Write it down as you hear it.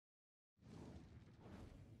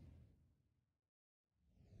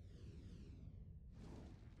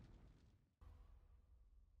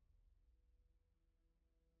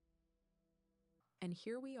and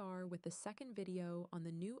here we are with the second video on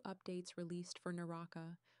the new updates released for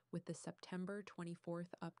Naraka with the September 24th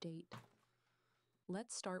update.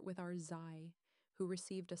 Let's start with our Zai, who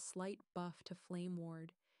received a slight buff to Flame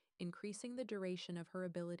Ward, increasing the duration of her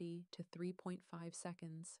ability to 3.5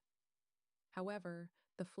 seconds. However,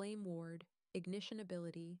 the Flame Ward, Ignition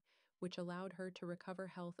ability, which allowed her to recover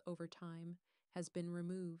health over time, has been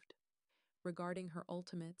removed. Regarding her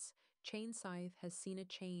ultimates, Chain Scythe has seen a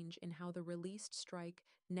change in how the released strike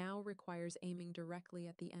now requires aiming directly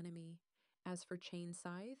at the enemy. As for Chain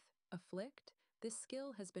Scythe, Afflict, this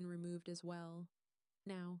skill has been removed as well.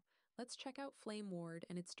 Now, let's check out Flame Ward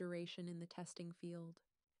and its duration in the testing field.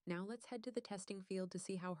 Now let's head to the testing field to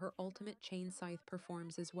see how her ultimate Chain Scythe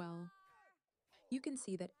performs as well. You can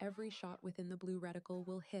see that every shot within the blue reticle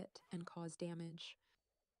will hit and cause damage.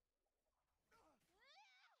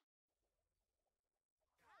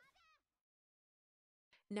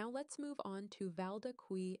 Now let's move on to Valda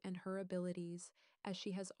Kui and her abilities, as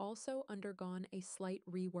she has also undergone a slight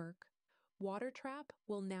rework. Water Trap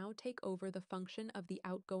will now take over the function of the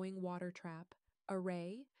outgoing Water Trap,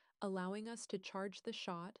 Array, allowing us to charge the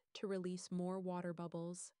shot to release more water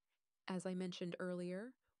bubbles. As I mentioned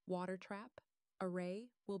earlier, Water Trap,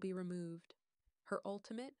 Array will be removed. Her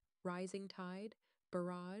ultimate, Rising Tide,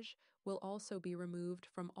 Barrage, will also be removed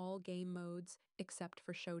from all game modes except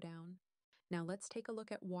for Showdown. Now let's take a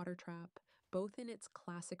look at Water Trap, both in its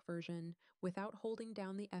classic version, without holding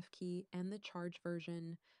down the F key, and the charge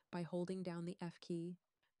version by holding down the F key.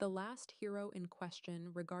 The last hero in question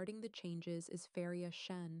regarding the changes is Feria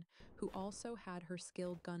Shen, who also had her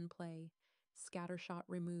skill Gunplay, Scattershot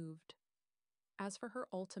removed. As for her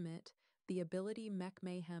ultimate, the ability Mech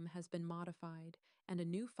Mayhem has been modified, and a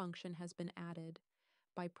new function has been added.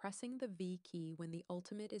 By pressing the V key when the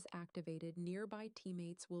ultimate is activated, nearby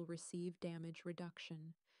teammates will receive damage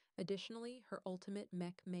reduction. Additionally, her ultimate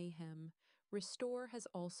Mech Mayhem, Restore, has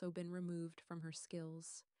also been removed from her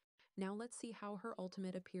skills. Now let's see how her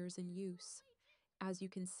ultimate appears in use. As you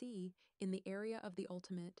can see, in the area of the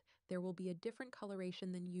ultimate, there will be a different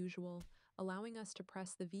coloration than usual, allowing us to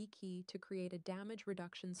press the V key to create a damage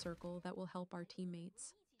reduction circle that will help our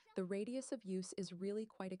teammates. The radius of use is really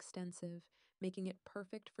quite extensive, making it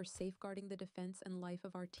perfect for safeguarding the defense and life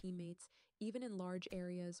of our teammates, even in large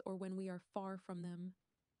areas or when we are far from them.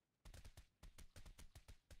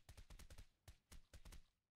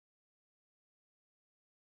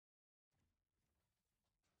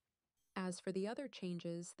 As for the other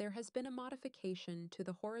changes, there has been a modification to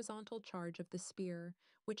the horizontal charge of the spear,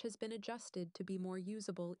 which has been adjusted to be more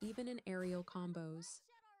usable even in aerial combos.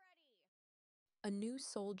 A new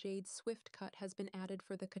SOULJADE Swift Cut has been added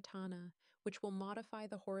for the katana, which will modify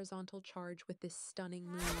the horizontal charge with this stunning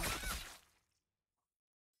move.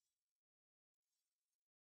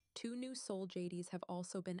 Two new SOULJADEs have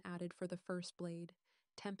also been added for the first blade,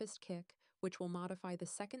 Tempest Kick, which will modify the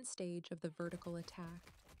second stage of the vertical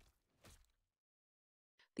attack.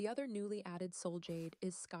 The other newly added SOULJADE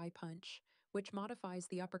is Sky Punch, which modifies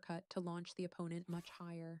the uppercut to launch the opponent much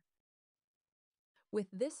higher. With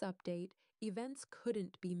this update, events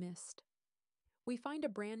couldn't be missed. We find a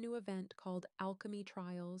brand new event called Alchemy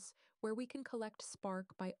Trials, where we can collect spark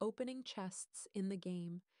by opening chests in the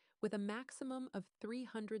game, with a maximum of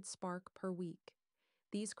 300 spark per week.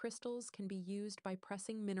 These crystals can be used by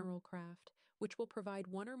pressing Mineral Craft, which will provide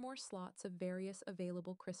one or more slots of various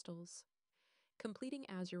available crystals. Completing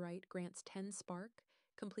Azurite grants 10 spark.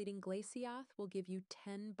 Completing Glaciath will give you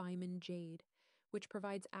 10 Baiman Jade, which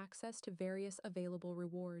provides access to various available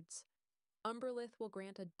rewards. Umberlith will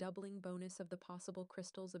grant a doubling bonus of the possible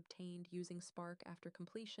crystals obtained using spark after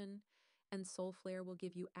completion, and Soulflare will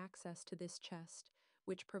give you access to this chest,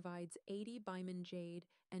 which provides 80 Baiman Jade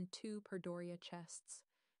and 2 Perdoria chests.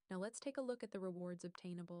 Now let's take a look at the rewards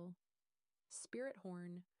obtainable. Spirit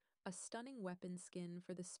Horn, a stunning weapon skin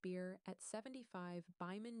for the spear at 75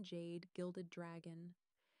 Baiman Jade Gilded Dragon.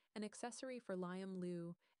 An accessory for Lyam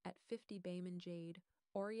Lui at 50 Baiman Jade,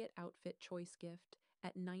 Aureate Outfit Choice Gift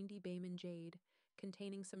at 90 Baiman Jade,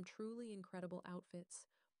 containing some truly incredible outfits,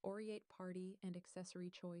 Aureate Party and Accessory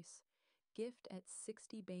Choice. Gift at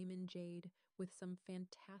 60 Baiman Jade with some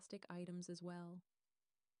fantastic items as well.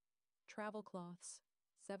 Travel Cloths,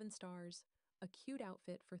 7 stars, a cute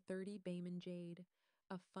outfit for 30 Baiman Jade,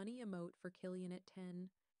 a funny emote for Killian at 10,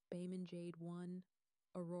 Baiman Jade 1,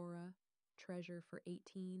 Aurora, Treasure for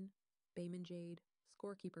 18, Baiman Jade,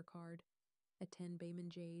 Scorekeeper card, at 10 Baiman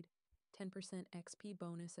Jade, 10% XP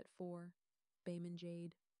bonus at 4, Baiman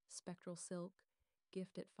Jade, Spectral Silk,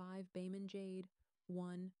 gift at 5 Baiman Jade,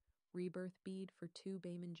 1, Rebirth Bead for 2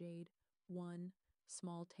 Baiman Jade, 1,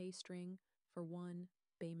 Small Tay String for 1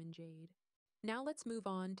 Baiman Jade. Now let's move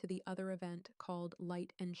on to the other event called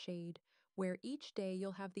Light and Shade, where each day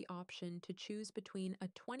you'll have the option to choose between a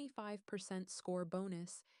 25% score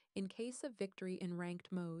bonus in case of victory in ranked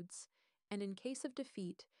modes, and in case of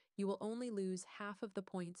defeat, you will only lose half of the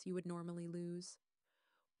points you would normally lose,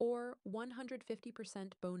 or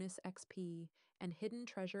 150% bonus XP and hidden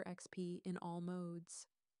treasure XP in all modes.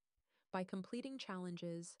 By completing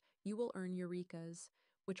challenges, you will earn Eurekas,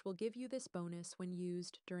 which will give you this bonus when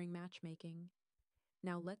used during matchmaking.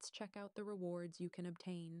 Now let's check out the rewards you can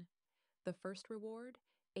obtain. The first reward,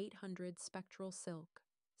 800 Spectral Silk.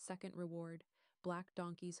 Second reward, Black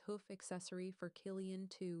Donkey's Hoof Accessory for Killian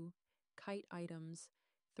 2, Kite Items,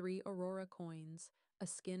 3 Aurora Coins, a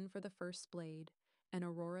skin for the first blade, an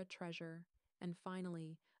Aurora Treasure, and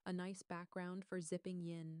finally, a nice background for Zipping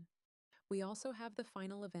Yin. We also have the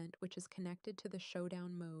final event, which is connected to the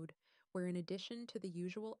Showdown mode, where in addition to the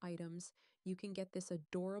usual items, you can get this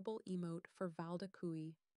adorable emote for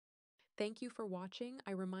Valdakui. Thank you for watching.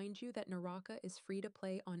 I remind you that Naraka is free to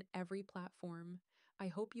play on every platform. I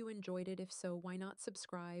hope you enjoyed it. If so, why not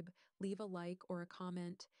subscribe, leave a like or a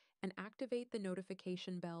comment, and activate the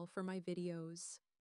notification bell for my videos.